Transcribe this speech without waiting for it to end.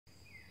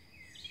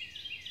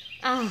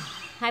Ah,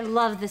 I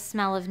love the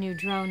smell of new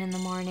drone in the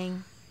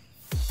morning.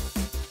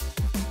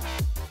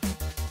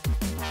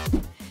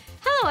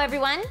 Hello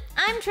everyone,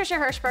 I'm Trisha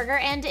Hirschberger,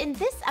 and in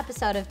this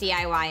episode of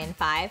DIY in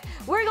 5,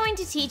 we're going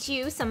to teach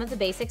you some of the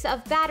basics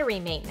of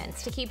battery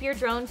maintenance to keep your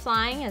drone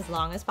flying as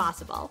long as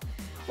possible.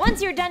 Once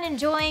you're done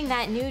enjoying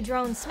that new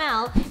drone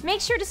smell,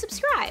 make sure to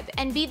subscribe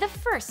and be the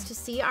first to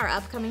see our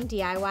upcoming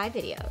DIY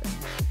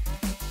videos.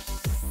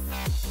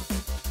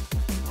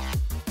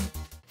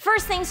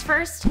 First things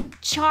first,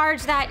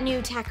 charge that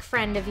new tech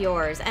friend of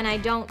yours, and I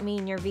don't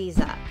mean your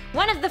Visa.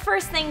 One of the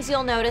first things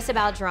you'll notice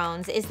about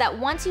drones is that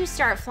once you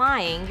start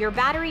flying, your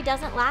battery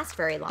doesn't last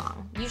very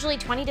long, usually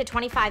 20 to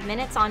 25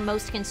 minutes on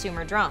most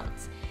consumer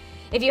drones.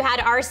 If you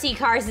had RC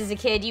cars as a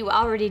kid, you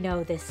already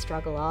know this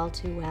struggle all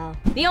too well.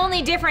 The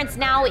only difference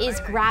now is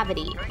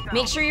gravity.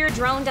 Make sure your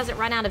drone doesn't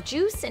run out of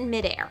juice in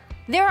midair.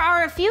 There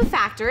are a few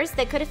factors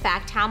that could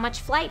affect how much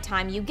flight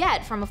time you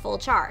get from a full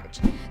charge.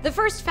 The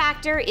first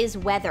factor is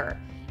weather.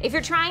 If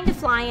you're trying to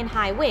fly in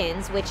high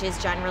winds, which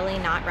is generally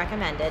not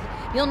recommended,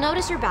 you'll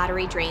notice your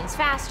battery drains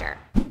faster.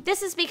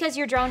 This is because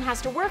your drone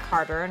has to work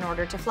harder in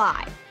order to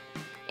fly.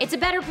 It's a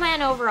better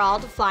plan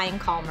overall to fly in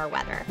calmer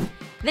weather.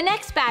 The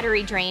next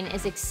battery drain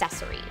is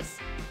accessories.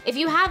 If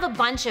you have a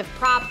bunch of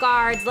prop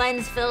guards,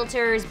 lens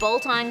filters,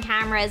 bolt-on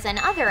cameras, and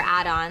other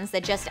add-ons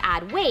that just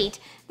add weight,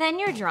 then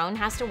your drone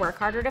has to work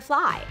harder to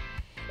fly.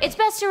 It's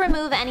best to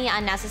remove any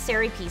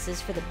unnecessary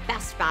pieces for the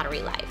best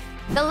battery life.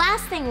 The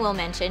last thing we'll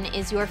mention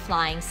is your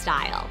flying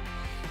style.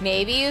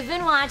 Maybe you've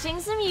been watching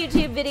some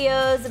YouTube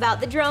videos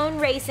about the Drone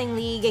Racing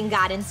League and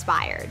got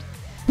inspired.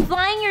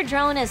 Flying your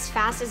drone as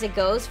fast as it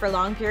goes for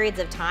long periods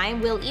of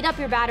time will eat up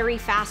your battery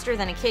faster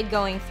than a kid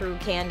going through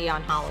candy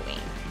on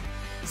Halloween.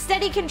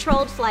 Steady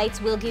controlled flights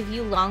will give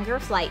you longer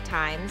flight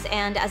times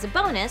and, as a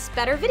bonus,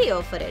 better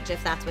video footage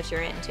if that's what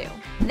you're into.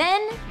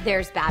 Then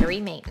there's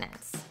battery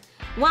maintenance.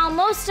 While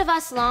most of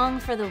us long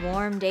for the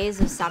warm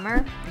days of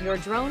summer, your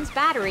drone's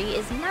battery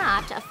is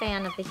not a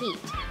fan of the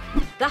heat.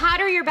 The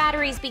hotter your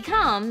batteries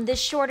become, the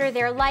shorter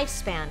their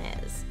lifespan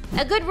is.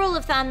 A good rule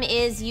of thumb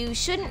is you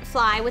shouldn't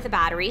fly with a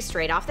battery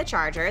straight off the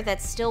charger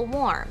that's still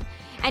warm,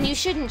 and you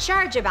shouldn't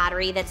charge a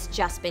battery that's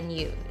just been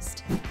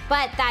used.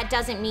 But that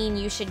doesn't mean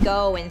you should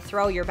go and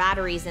throw your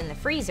batteries in the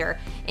freezer.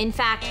 In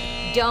fact,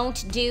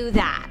 don't do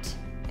that.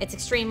 It's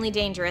extremely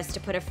dangerous to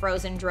put a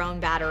frozen drone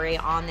battery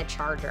on the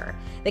charger.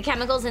 The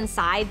chemicals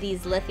inside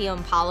these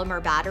lithium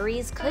polymer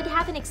batteries could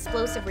have an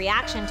explosive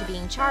reaction to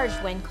being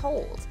charged when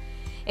cold.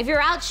 If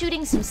you're out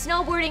shooting some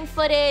snowboarding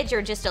footage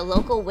or just a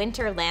local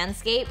winter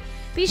landscape,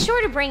 be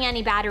sure to bring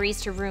any batteries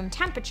to room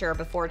temperature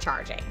before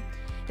charging.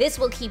 This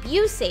will keep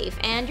you safe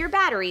and your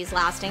batteries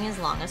lasting as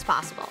long as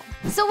possible.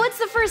 So what's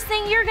the first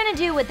thing you're gonna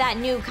do with that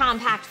new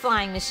compact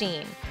flying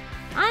machine?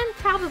 I'm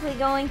probably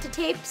going to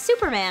tape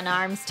Superman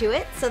arms to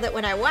it so that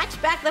when I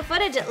watch back the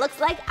footage it looks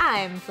like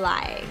I'm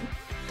flying.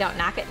 Don't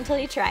knock it until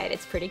you try it,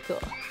 it's pretty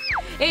cool.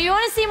 If you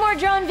want to see more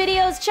drone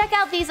videos, check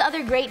out these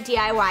other great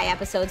DIY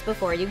episodes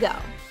before you go.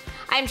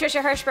 I'm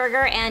Trisha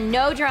Hirschberger, and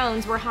no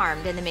drones were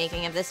harmed in the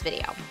making of this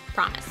video.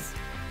 Promise.